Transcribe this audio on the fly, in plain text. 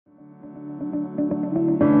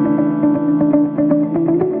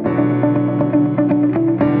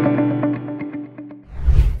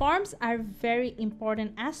very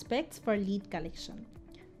important aspects for lead collection.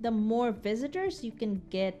 The more visitors you can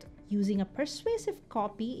get using a persuasive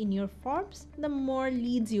copy in your forms, the more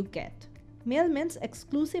leads you get. Mailmint's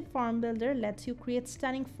exclusive form builder lets you create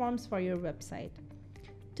stunning forms for your website.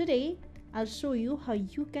 Today, I'll show you how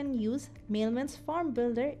you can use Mailmint's form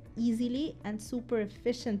builder easily and super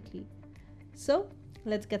efficiently. So,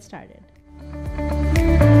 let's get started.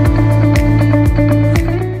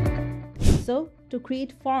 So, to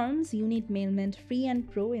create forms, you need Mailmint Free and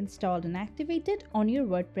Pro installed and activated on your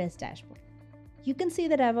WordPress dashboard. You can see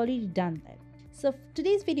that I've already done that. So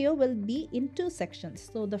today's video will be in two sections.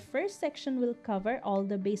 So the first section will cover all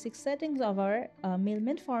the basic settings of our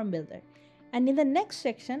Mailmint form builder. And in the next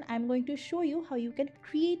section, I'm going to show you how you can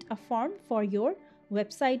create a form for your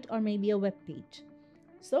website or maybe a web page.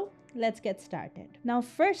 So let's get started. Now,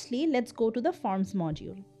 firstly, let's go to the forms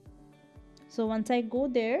module. So once I go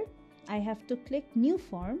there, I have to click new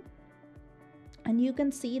form. And you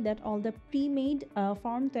can see that all the pre-made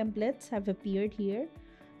form templates have appeared here.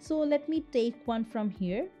 So let me take one from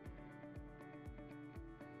here.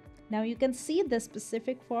 Now you can see the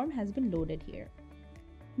specific form has been loaded here.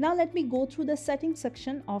 Now let me go through the settings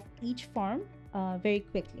section of each form very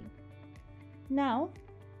quickly. Now,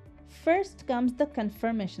 first comes the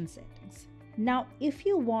confirmation settings. Now, if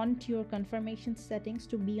you want your confirmation settings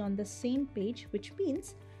to be on the same page, which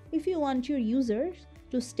means if you want your users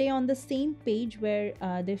to stay on the same page where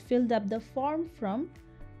they filled up the form from,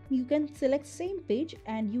 you can select same page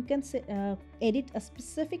and you can edit a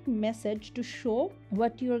specific message to show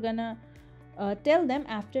what you're gonna tell them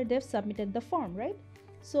after they've submitted the form, right?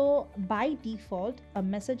 So by default, a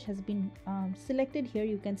message has been selected here,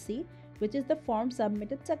 you can see, which is the form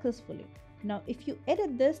submitted successfully. Now, if you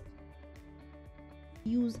edit this,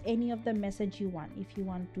 use any of the message you want. If you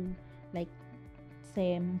want to, like,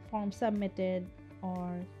 say form submitted,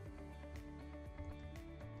 or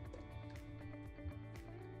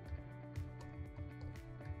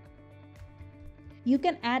you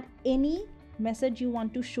can add any message you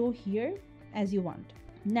want to show here as you want.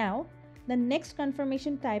 Now, the next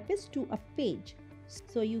confirmation type is to a page.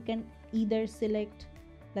 So you can either select,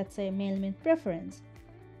 let's say, Mailmint preference.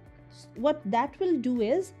 What that will do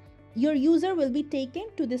is your user will be taken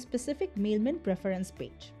to this specific Mailmint preference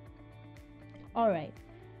page. All right.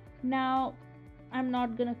 Now, I'm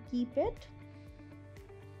not gonna keep it.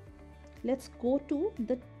 Let's go to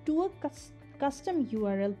a custom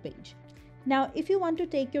URL page. Now, if you want to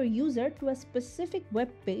take your user to a specific web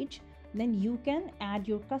page, then you can add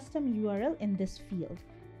your custom URL in this field.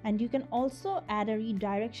 And you can also add a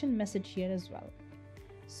redirection message here as well.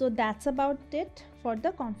 So that's about it for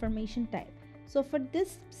the confirmation type. So for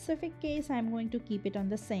this specific case, I'm going to keep it on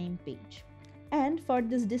the same page. And for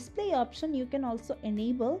this display option, you can also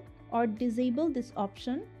enable or disable this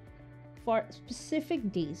option for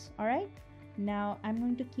specific days. All right. Now I'm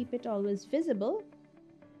going to keep it always visible.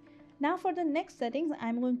 Now for the next settings,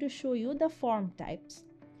 I'm going to show you the form types.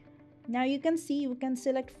 Now you can see you can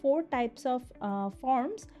select 4 types of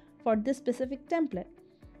forms for this specific template.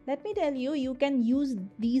 Let me tell you, you can use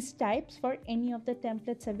these types for any of the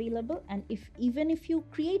templates available, and even if you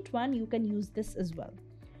create one, you can use this as well.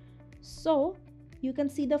 So you can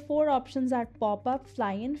see the 4 options are pop-up,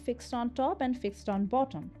 fly-in, fixed on top, and fixed on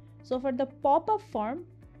bottom. So for the pop-up form,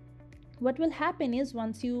 what will happen is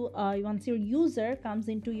once your user comes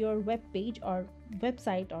into your web page or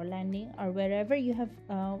website or landing or wherever you have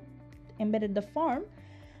embedded the form,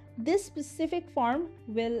 this specific form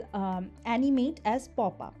will animate as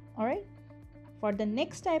pop-up. All right. For the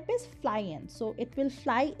next type is fly-in. So it will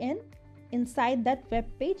fly in inside that web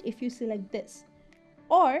page if you select this.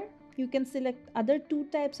 Or you can select other 2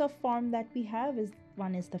 types of form that we have.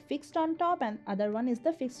 One is the fixed on top and other one is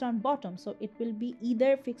the fixed on bottom. So it will be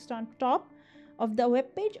either fixed on top of the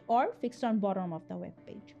web page or fixed on bottom of the web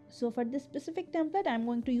page. So for this specific template, I'm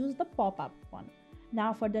going to use the pop-up one.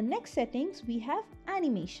 Now for the next settings, we have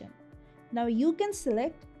animation. Now you can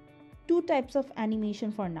select 2 types of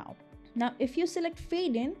animation for now. Now if you select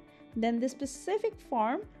fade in, then this specific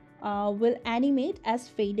form will animate as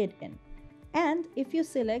faded in. And if you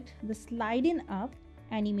select the slide in up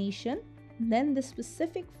animation, then the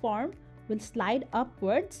specific form will slide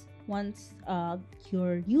upwards once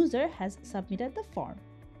your user has submitted the form.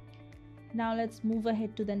 Now let's move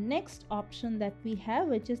ahead to the next option that we have,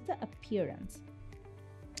 which is the appearance.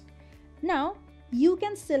 Now you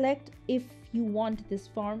can select if you want this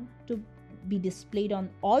form to be displayed on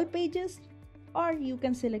all pages, or you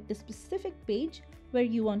can select a specific page where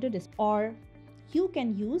you want to display, or you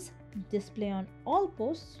can use display on all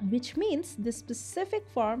posts, which means this specific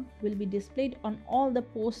form will be displayed on all the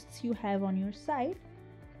posts you have on your site,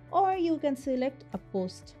 or you can select a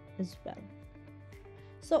post as well.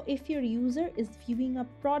 So if your user is viewing a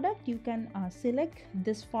product, you can select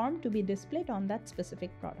this form to be displayed on that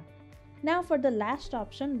specific product. Now for the last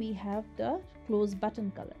option, we have the close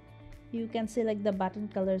button color. You can select the button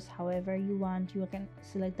colors however you want. You can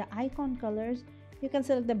select the icon colors. You can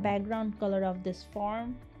select the background color of this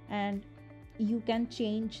form, and you can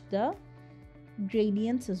change the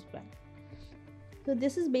gradients as well. So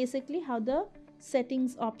this is basically how the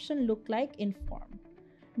settings option look like in form.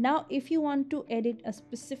 Now if you want to edit a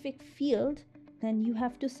specific field, then you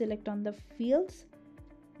have to select on the fields.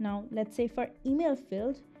 Now let's say for email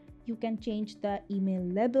field, you can change the email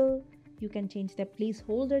label, you can change the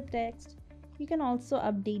placeholder text, you can also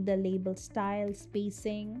update the label style,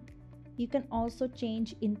 spacing, you can also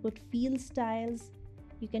change input field styles,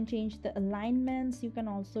 you can change the alignments, you can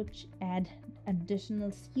also add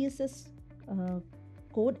additional CSS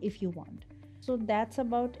code if you want. So that's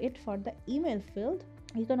about it for the email field.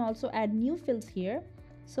 You can also add new fields here.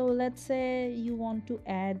 So let's say you want to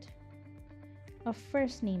add a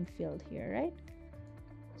first name field here, right?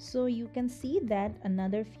 So you can see that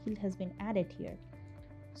another field has been added here.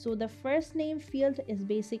 So the first name field is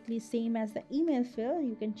basically same as the email field.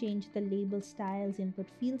 You can change the label styles, input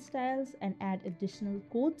field styles, and add additional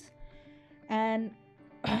codes. And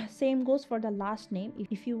same goes for the last name.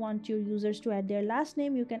 If you want your users to add their last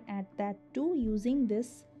name, you can add that too using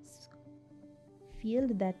this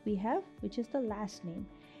field that we have, which is the last name.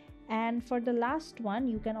 And for the last one,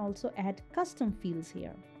 you can also add custom fields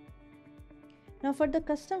here. Now for the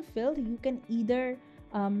custom field, you can either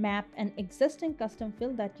map an existing custom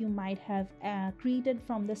field that you might have created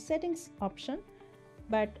from the settings option,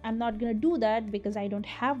 but I'm not going to do that because I don't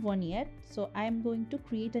have one yet. So I'm going to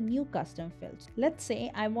create a new custom field. Let's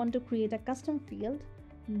say I want to create a custom field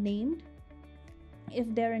named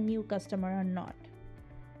if they're a new customer or not.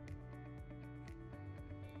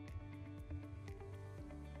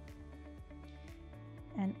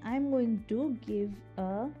 And I'm going to give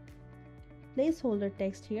a placeholder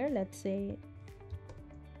text here. Let's say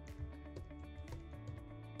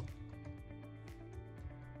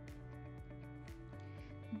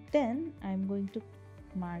then I'm going to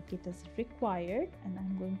mark it as required, and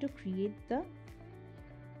I'm going to create the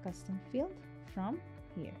custom field from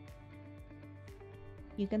here.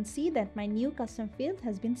 You can see that my new custom field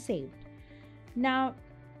has been saved. Now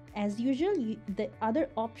as usual, the other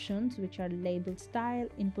options, which are label style,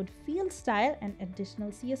 input field style, and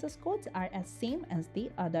additional CSS codes, are as same as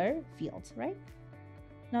the other fields, right?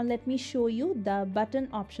 Now let me show you the button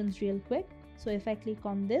options real quick. So if I click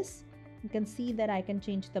on this, you can see that I can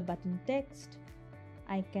change the button text,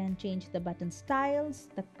 I can change the button styles,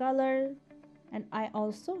 the color, and I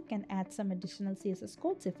also can add some additional CSS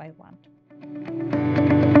codes if I want.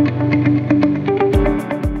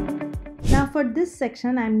 Now for this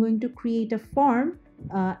section, I'm going to create a form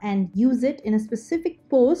and use it in a specific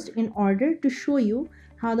post in order to show you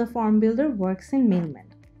how the form builder works in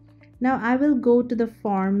Mailment. Now I will go to the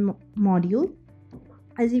form module.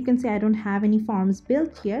 As you can see, I don't have any forms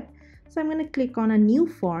built yet. So I'm going to click on a new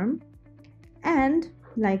form, and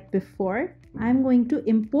like before, I'm going to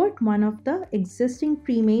import one of the existing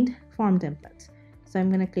pre-made form templates. So I'm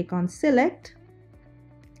going to click on select.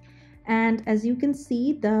 And as you can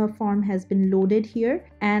see, the form has been loaded here.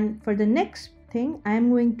 And for the next thing, I'm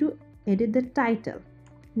going to edit the title.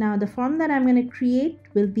 Now the form that I'm going to create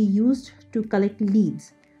will be used to collect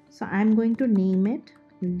leads. So I'm going to name it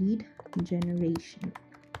lead generation.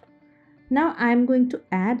 Now I'm going to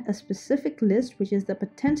add a specific list, which is the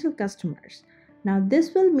potential customers. Now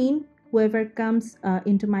this will mean whoever comes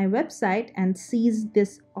into my website and sees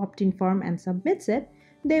this opt-in form and submits it,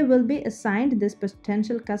 they will be assigned this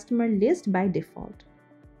potential customer list by default.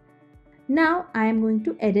 Now I am going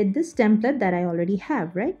to edit this template that I already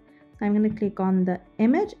have, right? So I'm going to click on the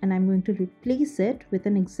image and I'm going to replace it with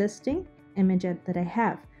an existing image that I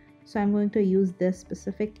have. So I'm going to use this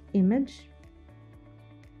specific image.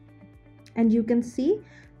 And you can see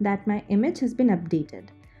that my image has been updated.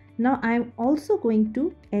 Now I'm also going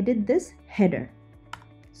to edit this header.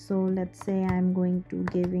 So let's say I'm going to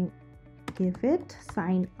give it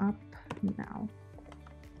sign up now.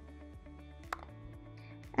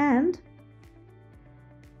 And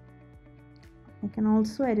I can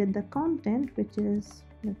also edit the content, which is,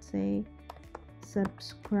 let's say,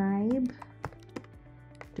 subscribe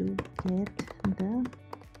to get the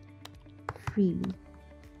freebie.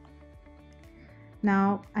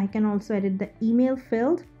 Now I can also edit the email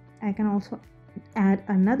field. I can also add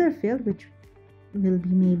another field which will be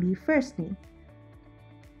maybe first name.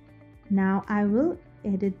 Now I will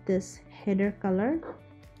edit this header color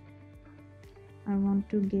I want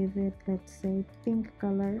to give it, let's say, pink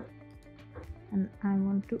color, and I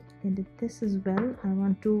want to edit this as well. I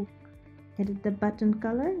want to edit the button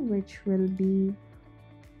color, which will be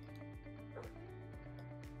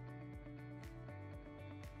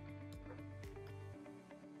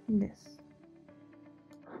this.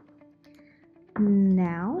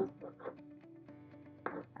 Now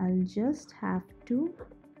I'll just have to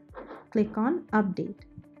click on update.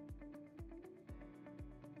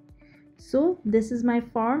 So this is my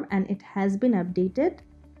form and it has been updated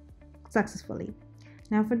successfully.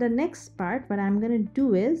 Now for the next part, what I'm going to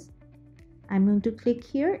do is I'm going to click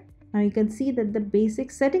here. Now you can see that the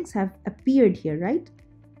basic settings have appeared here, right?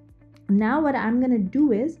 Now what I'm going to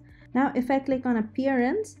do is, now if I click on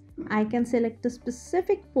appearance, I can select a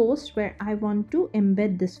specific post where I want to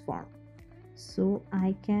embed this form. So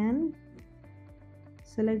I can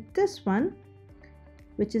select this one,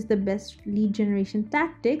 which is the best lead generation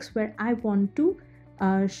tactics, where I want to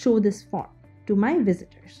show this form to my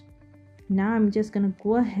visitors. Now I'm just going to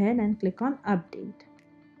go ahead and click on update.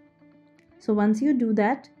 So once you do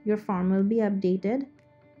that, your form will be updated.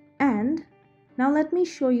 And now let me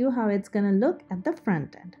show you how it's going to look at the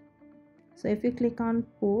front end. So if you click on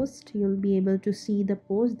post, you'll be able to see the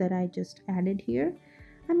post that I just added here.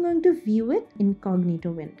 I'm going to view it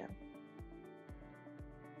incognito window.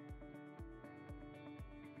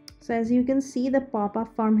 So as you can see, the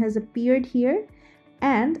pop-up form has appeared here,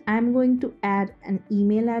 and I'm going to add an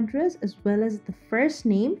email address as well as the first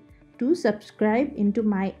name to subscribe into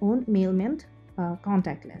my own Mailmint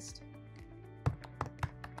contact list.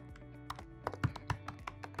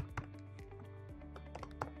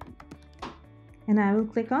 And I will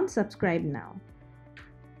click on subscribe now.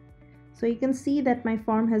 So you can see that my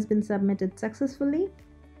form has been submitted successfully.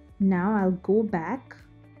 Now I'll go back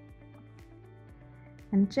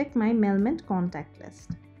and check my Mailmint contact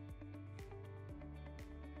list.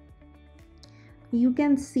 You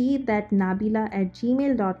can see that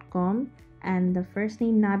nabila@gmail.com and the first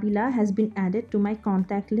name Nabila has been added to my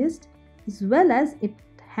contact list, as well as it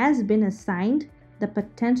has been assigned the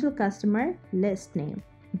potential customer list name.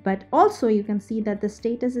 But also you can see that the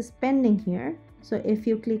status is pending here. So if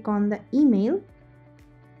you click on the email,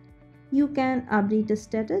 you can update the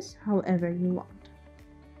status however you want.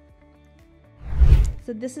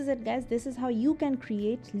 So this is it, guys. This is how you can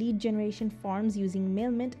create lead generation forms using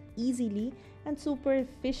Mailmint easily and super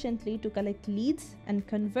efficiently to collect leads and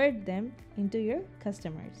convert them into your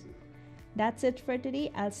customers. That's it for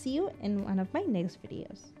today. I'll see you in one of my next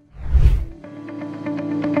videos.